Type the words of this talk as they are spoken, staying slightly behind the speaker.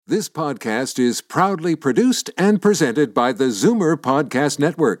This podcast is proudly produced and presented by the Zoomer Podcast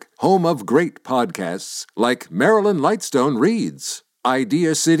Network, home of great podcasts like Marilyn Lightstone Reads,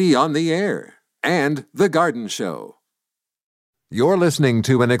 Idea City on the Air, and The Garden Show. You're listening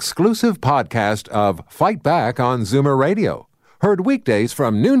to an exclusive podcast of Fight Back on Zoomer Radio, heard weekdays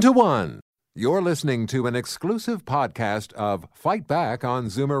from noon to 1. You're listening to an exclusive podcast of Fight Back on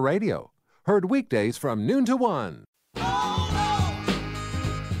Zoomer Radio, heard weekdays from noon to 1.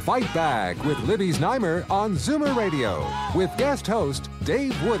 Fight Back with Libby Znaimer on Zoomer Radio with guest host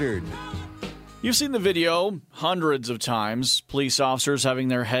Dave Woodard. You've seen the video hundreds of times, police officers having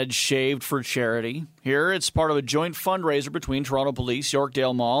their heads shaved for charity. Here, it's part of a joint fundraiser between Toronto Police,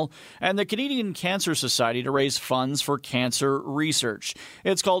 Yorkdale Mall, and the Canadian Cancer Society to raise funds for cancer research.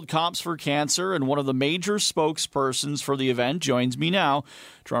 It's called Cops for Cancer, and one of the major spokespersons for the event joins me now,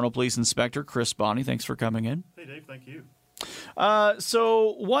 Toronto Police Inspector Chris Boddy. Thanks for coming in. Hey, Dave. Thank you.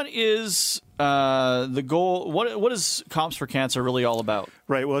 So what is the goal? What is Cops for Cancer really all about?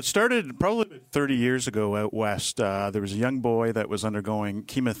 Right. Well, it started probably 30 years ago out west. There was a young boy that was undergoing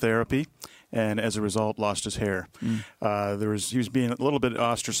chemotherapy, and as a result, lost his hair. He was being a little bit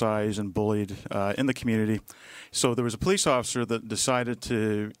ostracized and bullied in the community. So there was a police officer that decided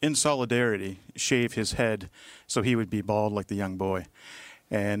to, in solidarity, shave his head so he would be bald like the young boy.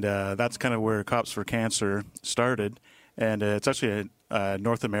 And that's kind of where Cops for Cancer started. And it's actually a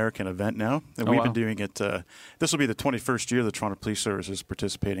North American event now. And we've been doing it. This will be the 21st year the Toronto Police Service is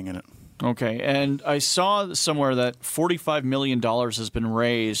participating in it. Okay. And I saw somewhere that $45 million has been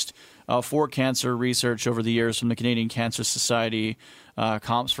raised for cancer research over the years from the Canadian Cancer Society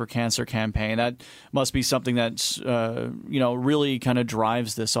Cops for Cancer campaign. That must be something that's, really kind of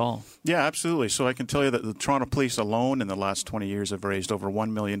drives this all. Yeah, absolutely. So I can tell you that the Toronto Police alone in the last 20 years have raised over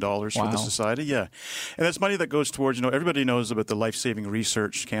 $1 million for the society. Yeah. And that's money that goes towards, everybody knows about the life-saving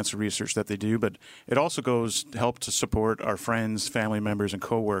research, cancer research that they do, but it also goes to help to support our friends, family members, and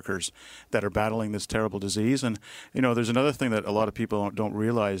coworkers that are battling this terrible disease. And, there's another thing that a lot of people don't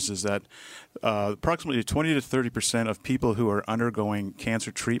realize is that approximately 20 to 30% of people who are undergoing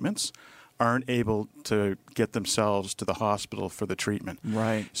cancer treatments aren't able to get themselves to the hospital for the treatment.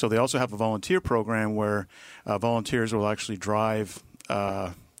 Right. So they also have a volunteer program where volunteers will actually drive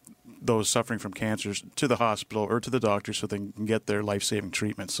those suffering from cancers to the hospital or to the doctor so they can get their life-saving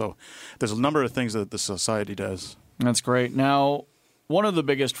treatment. So there's a number of things that the society does. That's great. Now, one of the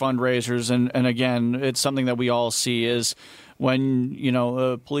biggest fundraisers, and again, it's something that we all see, is when,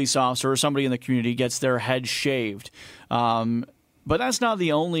 a police officer or somebody in the community gets their head shaved. But that's not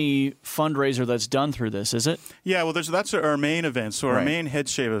the only fundraiser that's done through this, is it? Yeah, well, that's our main event. So our main head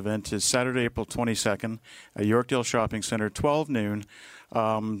shave event is Saturday, April 22nd at Yorkdale Shopping Centre, 12 noon.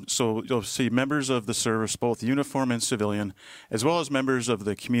 So you'll see members of the service, both uniform and civilian, as well as members of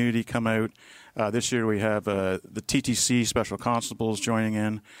the community come out. This year we have the TTC Special Constables joining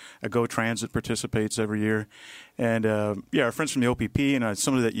in. Go Transit participates every year. And, our friends from the OPP, and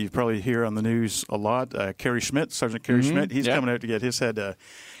somebody that you probably hear on the news a lot, Sergeant Kerry Schmidt, he's coming out to get his head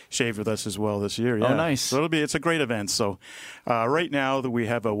shaved with us as well this year. Yeah. Oh, nice. So it's a great event. So right now we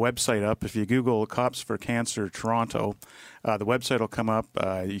have a website up. If you Google Cops for Cancer Toronto, the website will come up.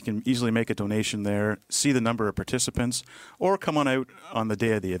 You can easily make a donation there, see the number of participants, or come on out on the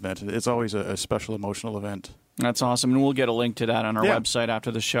day of the event. It's always a special emotional event. That's awesome, and we'll get a link to that on our website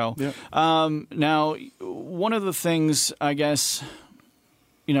after the show. Yeah. Now, one of the things, I guess,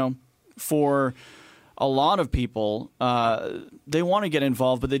 for a lot of people, they want to get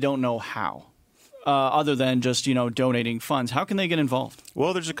involved, but they don't know how. Other than just, donating funds. How can they get involved?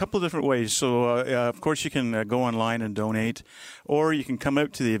 Well, there's a couple of different ways. So, of course, you can go online and donate, or you can come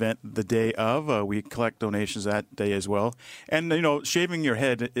out to the event the day of. We collect donations that day as well. And, shaving your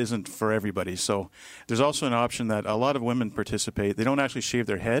head isn't for everybody. So there's also an option that a lot of women participate. They don't actually shave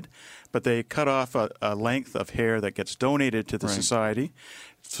their head, but they cut off a length of hair that gets donated to the society.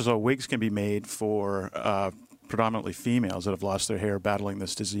 So wigs can be made for predominantly females that have lost their hair battling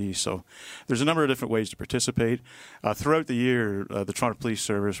this disease. So there's a number of different ways to participate. Throughout the year, the Toronto Police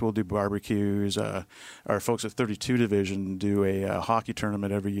Service will do barbecues. Our folks at 32 Division do a hockey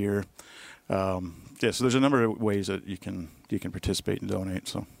tournament every year. So there's a number of ways that you can participate and donate.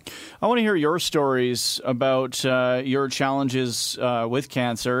 So I want to hear your stories about your challenges with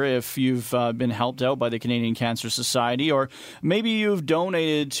cancer, if you've been helped out by the Canadian Cancer Society, or maybe you've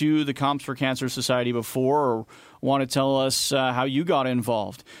donated to the Cops for Cancer Society before, or want to tell us how you got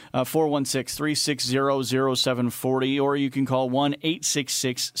involved. 416-360-0740, or you can call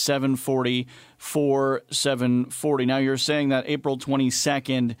 1-866-740-4740. Now, you're saying that April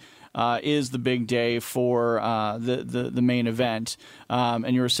 22nd is the big day for the main event.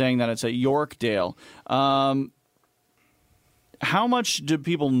 And you were saying that it's at Yorkdale. How much do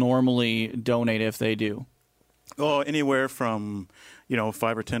people normally donate if they do? Oh, anywhere from $5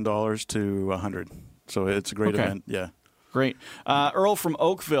 or $10 to $100. So it's a great event. Yeah, great. Earl from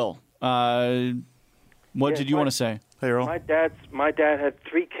Oakville. What did you want to say? Hey, Earl. My dad had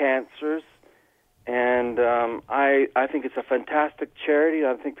 3 cancers, and I think it's a fantastic charity.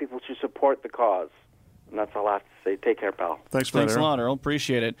 I think people should support the cause. And that's all I have to say. Take care, pal. Thanks a lot, Earl.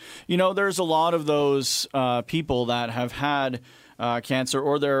 Appreciate it. There's a lot of those people that have had cancer,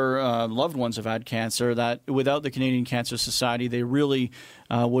 or their loved ones have had cancer, that without the Canadian Cancer Society, they really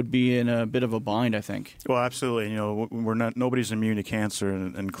would be in a bit of a bind, I think. Well, absolutely. Nobody's immune to cancer,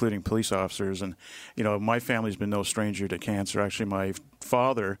 including police officers. And, my family's been no stranger to cancer. Actually, my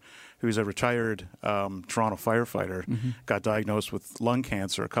father, who's a retired Toronto firefighter, got diagnosed with lung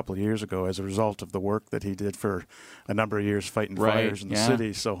cancer a couple of years ago as a result of the work that he did for a number of years fighting fires in the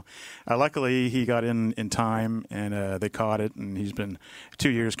city. So luckily he got in time, and they caught it, and he's been 2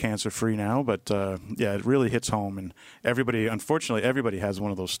 years cancer-free now. But, it really hits home, and unfortunately, everybody has one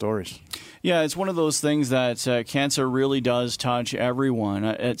of those stories. Yeah, it's one of those things that cancer really does touch everyone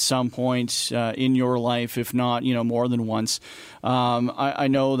at some point in your life, if not, more than once. I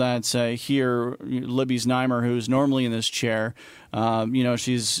know that here, Libby Znaimer, who's normally in this chair,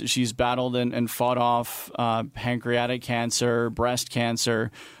 she's battled and fought off pancreatic cancer, breast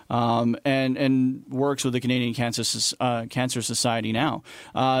cancer, and works with the Canadian Cancer Society now.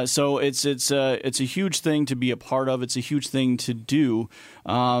 So it's a huge thing to be a part of. It's a huge thing to do,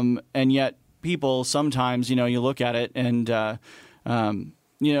 and yet people sometimes, you look at it and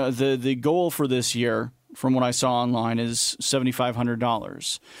the goal for this year, from what I saw online, is $7,500.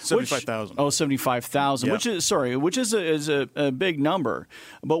 $75,000. Oh, $75,000. Yeah. Which is a big number.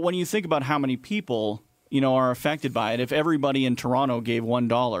 But when you think about how many people are affected by it, if everybody in Toronto gave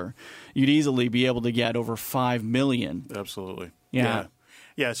 $1, you'd easily be able to get over $5 million. Absolutely. Yeah.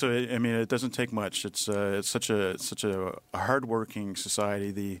 Yeah, so it doesn't take much. It's such a hardworking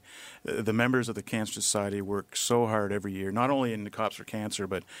society. The members of the Cancer Society work so hard every year, not only in the Cops for Cancer,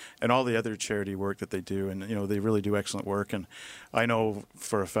 but in all the other charity work that they do. And they really do excellent work. And I know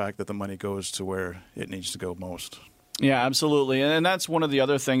for a fact that the money goes to where it needs to go most. Yeah, absolutely. And that's one of the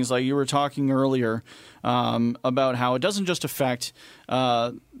other things, like you were talking earlier about how it doesn't just affect,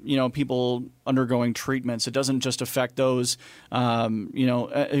 people undergoing treatments. It doesn't just affect those,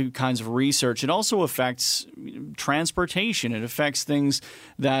 kinds of research. It also affects transportation. It affects things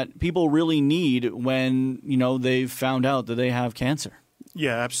that people really need when, they've found out that they have cancer.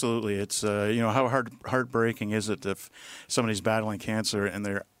 Yeah, absolutely. It's how heartbreaking is it if somebody's battling cancer and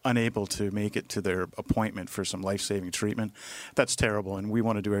they're unable to make it to their appointment for some life-saving treatment? That's terrible, and we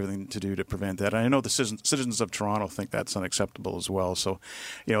want to do everything to prevent that. And I know the citizens of Toronto think that's unacceptable as well. So,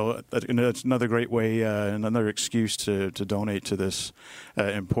 it's another great way, another excuse to donate to this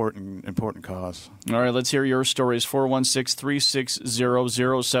important cause. All right, let's hear your stories.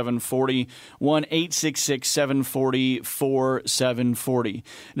 416-360-0740, 1-866-740-4740.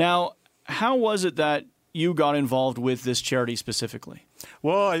 Now, how was it that you got involved with this charity specifically?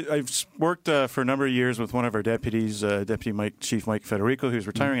 Well, I've worked for a number of years with one of our deputies, Chief Mike Federico, who's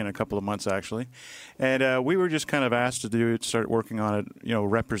retiring in a couple of months, actually. And we were just kind of asked to start working on it,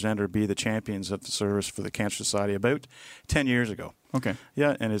 represent or be the champions of the service for the Cancer Society about 10 years ago. Okay.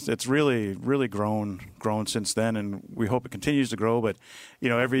 Yeah, and it's really grown since then, and we hope it continues to grow. But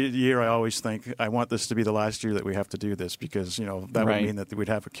every year I always think I want this to be the last year that we have to do this, because that would mean that we'd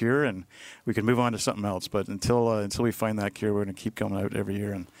have a cure and we could move on to something else. But until we find that cure, we're going to keep coming out every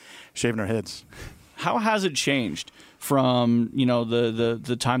year and shaving our heads. How has it changed from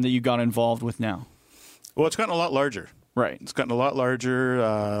the time that you got involved with now? Well, it's gotten a lot larger. Right. It's gotten a lot larger,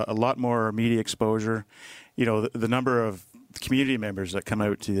 a lot more media exposure. The number of community members that come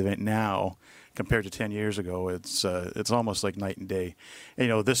out to the event now compared to 10 years ago, it's almost like night and day.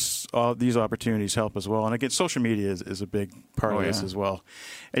 And, these opportunities help as well. And again, social media is a big part of this as well.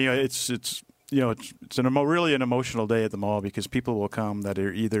 And it's really an emotional day at the mall, because people will come that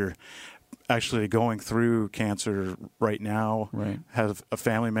are either actually going through cancer right now, have a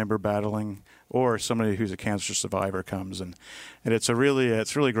family member battling, or somebody who's a cancer survivor comes, and it's a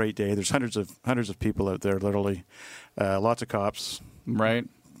really great day. There's hundreds of people out there, literally, lots of cops, right,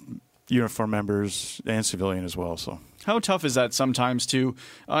 uniform members, and civilian as well. So how tough is that sometimes to,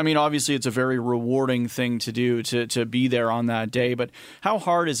 I mean, obviously it's a very rewarding thing to do, to be there on that day, but how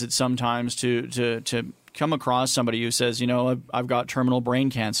hard is it sometimes to come across somebody who says, I've got terminal brain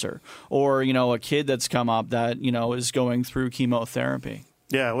cancer, or, a kid that's come up that, is going through chemotherapy?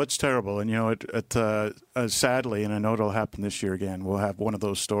 Yeah, well, it's terrible. And, sadly, and I know it'll happen this year again, we'll have one of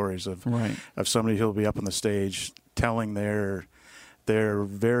those stories of somebody who'll be up on the stage telling their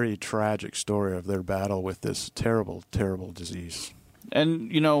very tragic story of their battle with this terrible, terrible disease.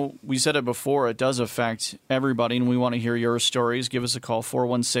 And, we said it before, it does affect everybody, and we want to hear your stories. Give us a call,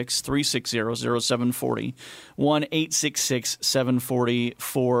 416-360-0740,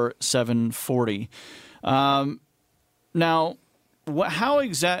 1-866-740-4740. Now, how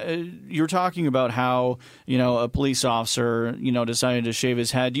you're talking about how, a police officer, decided to shave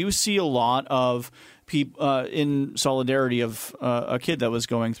his head. Do you see a lot of people in solidarity of a kid that was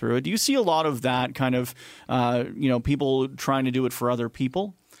going through it? Do you see a lot of that kind of, people trying to do it for other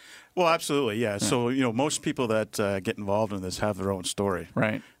people? Well, absolutely, yeah. So, most people that get involved in this have their own story.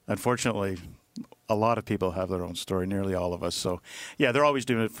 Right. Unfortunately, a lot of people have their own story, nearly all of us. So, yeah, they're always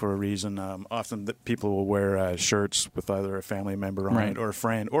doing it for a reason. Often people will wear shirts with either a family member on it or a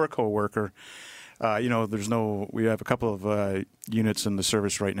friend or a coworker. We have a couple of units in the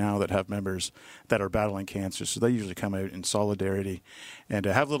service right now that have members that are battling cancer. So they usually come out in solidarity and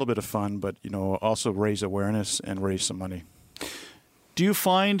have a little bit of fun, but, also raise awareness and raise some money. Do you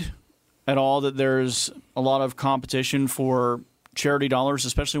find at all that there's a lot of competition for charity dollars,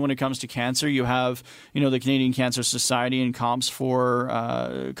 especially when it comes to cancer? You have, the Canadian Cancer Society and comps for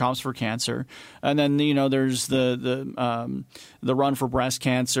cancer, and then there's the run for breast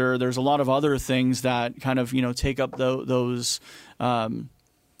cancer. There's a lot of other things that kind of take up those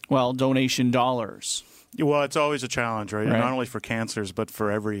donation dollars. Well, it's always a challenge, right? Not only for cancers, but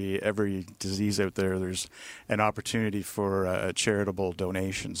for every disease out there, there's an opportunity for charitable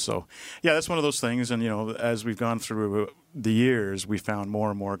donations. So, yeah, that's one of those things. And, as we've gone through the years, we found more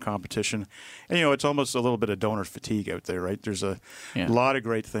and more competition. And, it's almost a little bit of donor fatigue out there, right? There's a lot of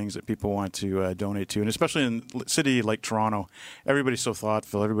great things that people want to donate to. And especially in a city like Toronto, everybody's so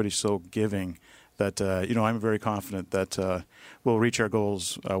thoughtful, everybody's so giving that, I'm very confident that we'll reach our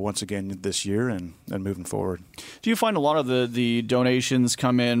goals once again this year and moving forward. Do you find a lot of the donations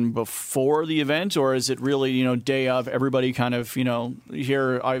come in before the event, or is it really, day of, everybody kind of,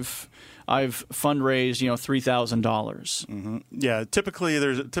 here I've fundraised, $3,000? Mm-hmm. Yeah, typically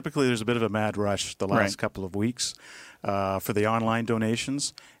there's a bit of a mad rush the last couple of weeks for the online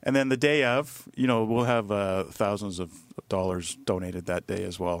donations, and then the day of, we'll have thousands of dollars donated that day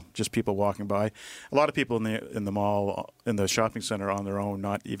as well. Just people walking by, a lot of people in the mall, in the shopping center on their own,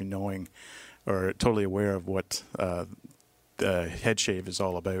 not even knowing or totally aware of what head shave is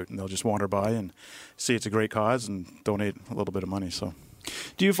all about, and they'll just wander by and see it's a great cause and donate a little bit of money. So.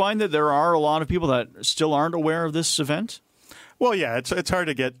 Do you find that there are a lot of people that still aren't aware of this event? Well, yeah, it's hard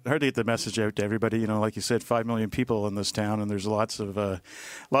to get the message out to everybody. Like you said, 5 million people in this town, and there's lots of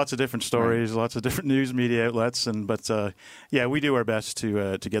different stories, lots of different news media outlets, but we do our best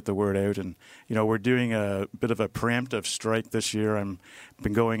to get the word out, and we're doing a bit of a preemptive strike this year. I've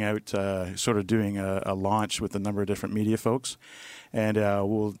been going out, sort of doing a launch with a number of different media folks, and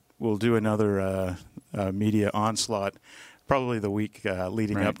we'll do another media onslaught. Probably the week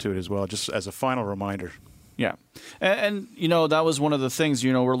leading up to it as well, just as a final reminder. Yeah. And that was one of the things,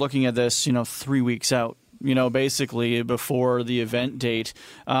 we're looking at this, 3 weeks out, basically before the event date.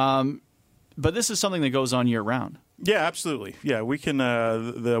 But this is something that goes on year round. Yeah, absolutely. Yeah, we can.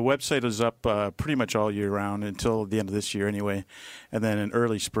 The website is up pretty much all year round until the end of this year, anyway. And then in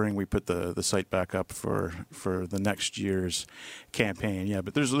early spring, we put the site back up for the next year's campaign. Yeah,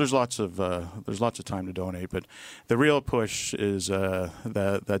 but there's lots of time to donate. But the real push is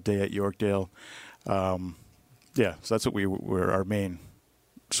that day at Yorkdale. So that's what we're our main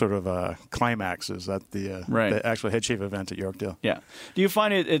sort of climaxes at the actual head shave event at Yorkdale. Yeah. Do you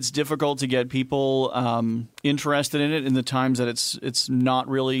find it's difficult to get people interested in it in the times that it's not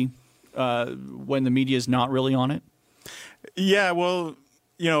really when the media is not really on it? Yeah. Well,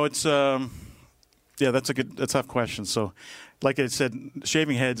 it's that's a tough question. So, like I said,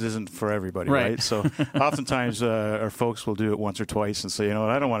 shaving heads isn't for everybody, right? So oftentimes our folks will do it once or twice and say,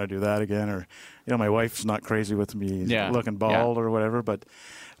 I don't want to do that again, or my wife's not crazy with me looking bald or whatever.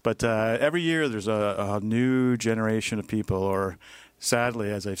 But every year there's a new generation of people, or sadly,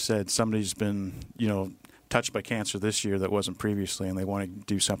 as I've said, somebody's been touched by cancer this year that wasn't previously, and they want to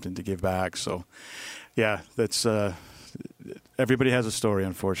do something to give back. So that's. Everybody has a story,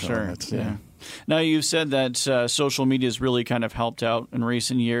 unfortunately. Sure. Now, you've said that social media has really kind of helped out in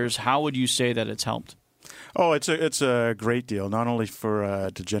recent years. How would you say that it's helped? Oh, it's a great deal, not only for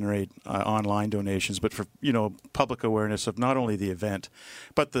to generate online donations, but for public awareness of not only the event,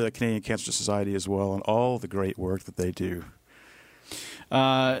 but the Canadian Cancer Society as well, and all the great work that they do.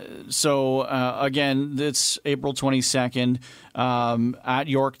 Again, it's April 22nd at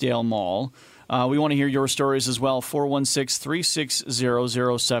Yorkdale Mall. We want to hear your stories as well.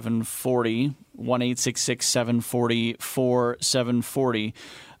 416-360-0740, 1-866-740-4740.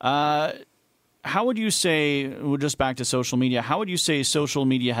 How would you say, just back to social media, how would you say social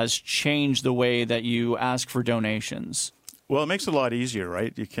media has changed the way that you ask for donations? Well, it makes it a lot easier,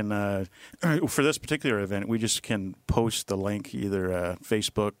 right? You can, for this particular event, we just can post the link either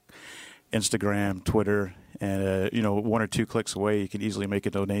Facebook, Instagram, Twitter, and, 1 or 2 clicks away, you can easily make a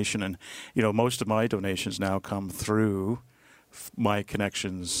donation. And, most of my donations now come through my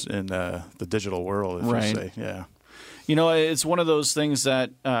connections in the digital world, if you say. Yeah. It's one of those things that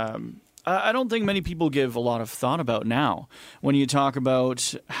I don't think many people give a lot of thought about now. When you talk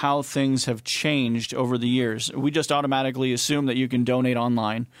about how things have changed over the years, we just automatically assume that you can donate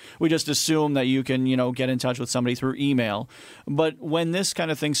online. We just assume that you can, get in touch with somebody through email. But when this kind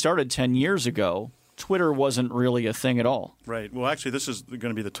of thing started 10 years ago, Twitter wasn't really a thing at all. Right. Well, actually, this is going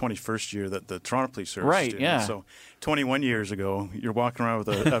to be the 21st year that the Toronto Police Service is doing. Yeah. So 21 years ago, you're walking around with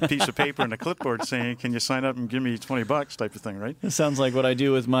a piece of paper and a clipboard saying, can you sign up and give me $20 type of thing, right? It sounds like what I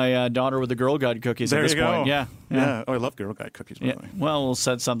do with my daughter with the Girl Guide cookies at this point. Yeah. Oh, I love Girl Guide cookies, by the way. Well, we'll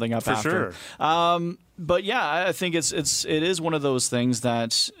set something up for after. Sure. But yeah, I think it is one of those things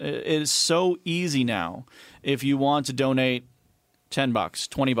that it is so easy now. If you want to donate $10,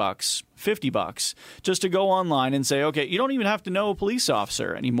 $20, $50, just to go online and say, okay, you don't even have to know a police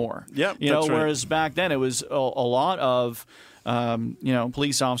officer anymore. Yeah, that's right. Whereas back then it was a lot of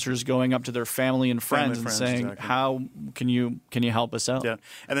police officers going up to their family and friends and saying, exactly. How can you help us out? Yeah,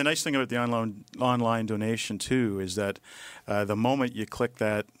 and the nice thing about the online donation too is that the moment you click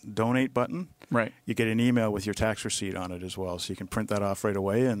that donate button, right, you get an email with your tax receipt on it as well, so you can print that off right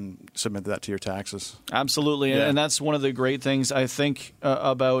away and submit that to your taxes. Absolutely, yeah. And that's one of the great things I think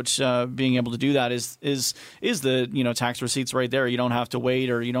about being able to do that is the tax receipts right there. You don't have to wait,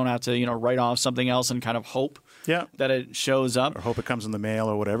 or you don't have to write off something else and kind of hope that it shows up, or hope it comes in the mail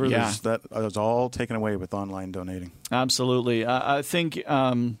or whatever. Yeah. That is all taken away with online donating. Absolutely, I think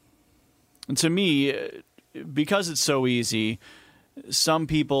to me, because it's so easy, some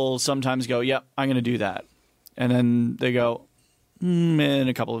people sometimes go, "Yep, I'm going to do that," and then they go, in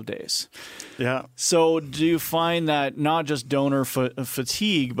a couple of days. Yeah. So do you find that not just donor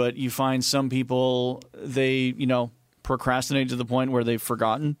fatigue, but you find some people, they procrastinate to the point where they've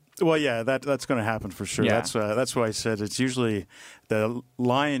forgotten? Well, yeah, that's going to happen for sure. Yeah. That's why I said it's usually the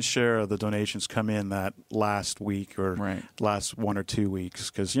lion's share of the donations come in that last week or last 1 or 2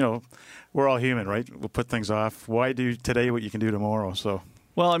 weeks, because we're all human, right? We'll put things off. Why do today what you can do tomorrow? So.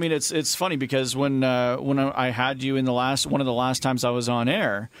 Well, I mean, it's funny because when I had you in one of the last times I was on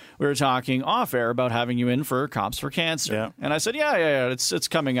air, we were talking off air about having you in for Cops for Cancer, yeah. And I said, yeah, it's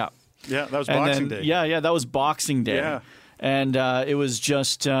coming up. Yeah, that was Boxing Day. Yeah, that was Boxing Day. Yeah. And it was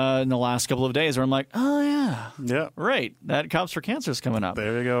just in the last couple of days where I'm like, oh yeah, right, that Cops for Cancer is coming up.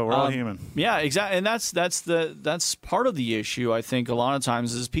 There you go. We're all human. Yeah, exactly. And that's part of the issue. I think a lot of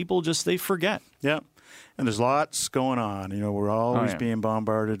times is people they forget. Yeah, and there's lots going on. We're always being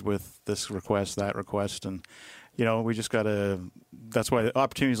bombarded with this request, that request, and we just got to. That's why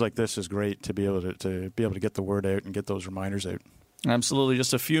opportunities like this is great to be able to get the word out and get those reminders out. Absolutely.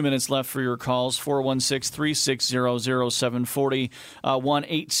 Just a few minutes left for your calls. 416-360-0740,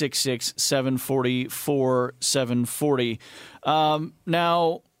 1-866-740-4740.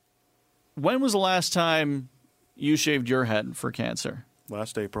 Now, when was the last time you shaved your head for cancer?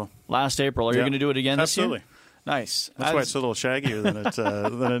 Last April. Last April. Are you going to do it again this year? Absolutely. Nice. That's why it's a little shaggier than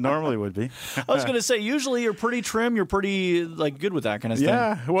it normally would be. I was going to say, usually you're pretty trim. You're pretty good with that kind of thing.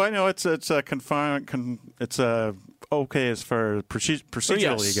 Yeah. Well, I know it's confined. It's okay as far as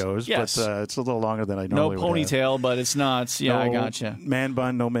procedurally goes, yes. But it's a little longer than I normally would. No ponytail, but it's not. Yeah, I gotcha. Man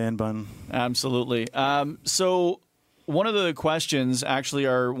bun, no man bun. Absolutely. So one of the questions, actually,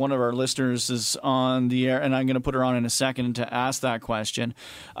 one of our listeners is on the air, and I'm going to put her on in a second to ask that question.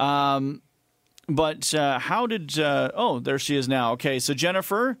 But how did? There she is now. Okay, so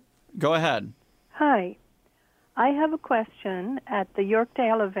Jennifer, go ahead. Hi. I have a question at the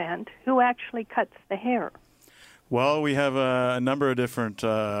Yorkdale event. Who actually cuts the hair? Well, we have a number of different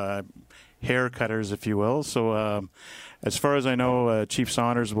hair cutters, if you will. So as far as I know, Chief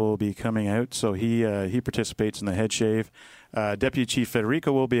Saunders will be coming out. So he participates in the head shave. Deputy Chief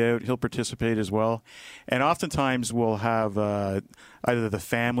Federico will be out. He'll participate as well. And oftentimes we'll have either the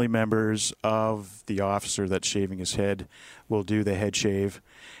family members of the officer that's shaving his head will do the head shave.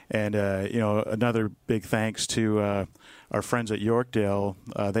 And, another big thanks to our friends at Yorkdale.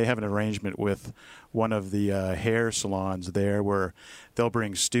 They have an arrangement with one of the hair salons there where they'll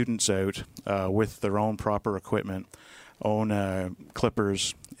bring students out with their own proper equipment, own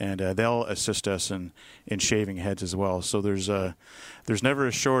clippers, and they'll assist us in shaving heads as well. So there's never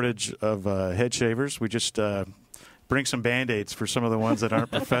a shortage of head shavers. We just bring some Band-Aids for some of the ones that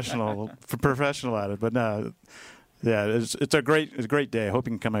aren't professional at it. But it's a great day. I hope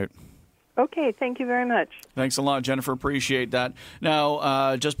you can come out. Okay, thank you very much. Thanks a lot, Jennifer. Appreciate that.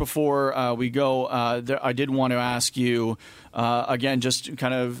 Now, just before we go, I did want to ask you, again, just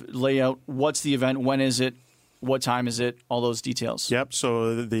kind of lay out what's the event, when is it, what time is it, all those details. Yep,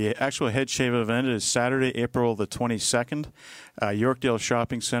 so the actual head shave event is Saturday, April the 22nd, Yorkdale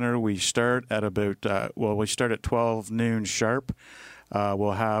Shopping Center. We start at we start at 12 noon sharp.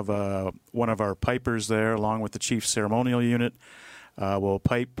 We'll have one of our pipers there along with the chief ceremonial unit. We'll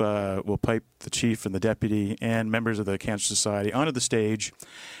pipe the chief and the deputy and members of the Cancer Society onto the stage.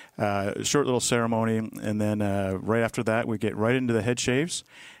 Short little ceremony, and then right after that, we get right into the head shaves,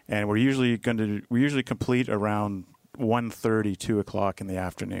 and we usually complete around 1:30, 2 o'clock in the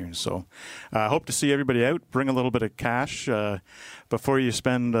afternoon. So I hope to see everybody out. Bring a little bit of cash before you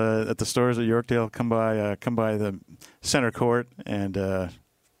spend at the stores at Yorkdale. Come by the center court, and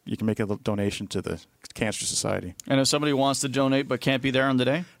you can make a donation to the Cancer Society. And if somebody wants to donate but can't be there on the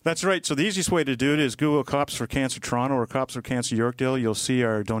day? That's right. So the easiest way to do it is Google Cops for Cancer Toronto or Cops for Cancer Yorkdale. You'll see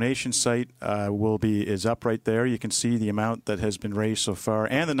our donation site is up right there. You can see the amount that has been raised so far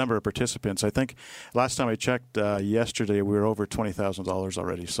and the number of participants. I think last time I checked yesterday, we were over $20,000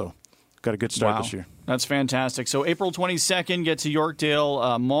 already. So got a good start this year. That's fantastic. So April 22nd, get to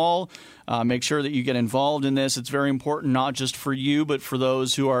Yorkdale Mall. Make sure that you get involved in this. It's very important, not just for you, but for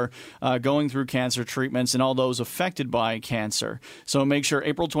those who are going through cancer treatments and all those affected by cancer. So make sure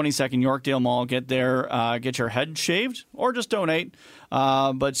April 22nd, Yorkdale Mall, get there, get your head shaved, or just donate.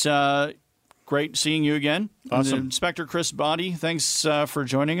 Great seeing you again. Awesome. Inspector Chris Boddy, thanks for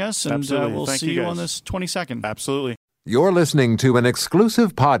joining us, and we'll Thank see you guys. on this 22nd. Absolutely. You're listening to an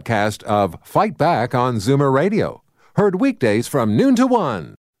exclusive podcast of Fight Back on Zoomer Radio. Heard weekdays from noon to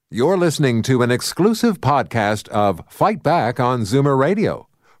 1. You're listening to an exclusive podcast of Fight Back on Zoomer Radio.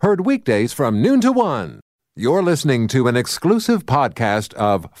 Heard weekdays from noon to 1. You're listening to an exclusive podcast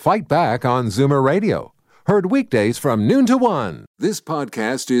of Fight Back on Zoomer Radio. Heard weekdays from noon to 1. This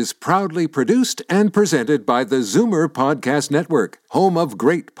podcast is proudly produced and presented by the Zoomer Podcast Network, home of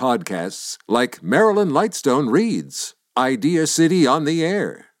great podcasts like Marilyn Lightstone Reads, Idea City on the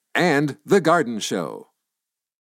Air, and The Garden Show.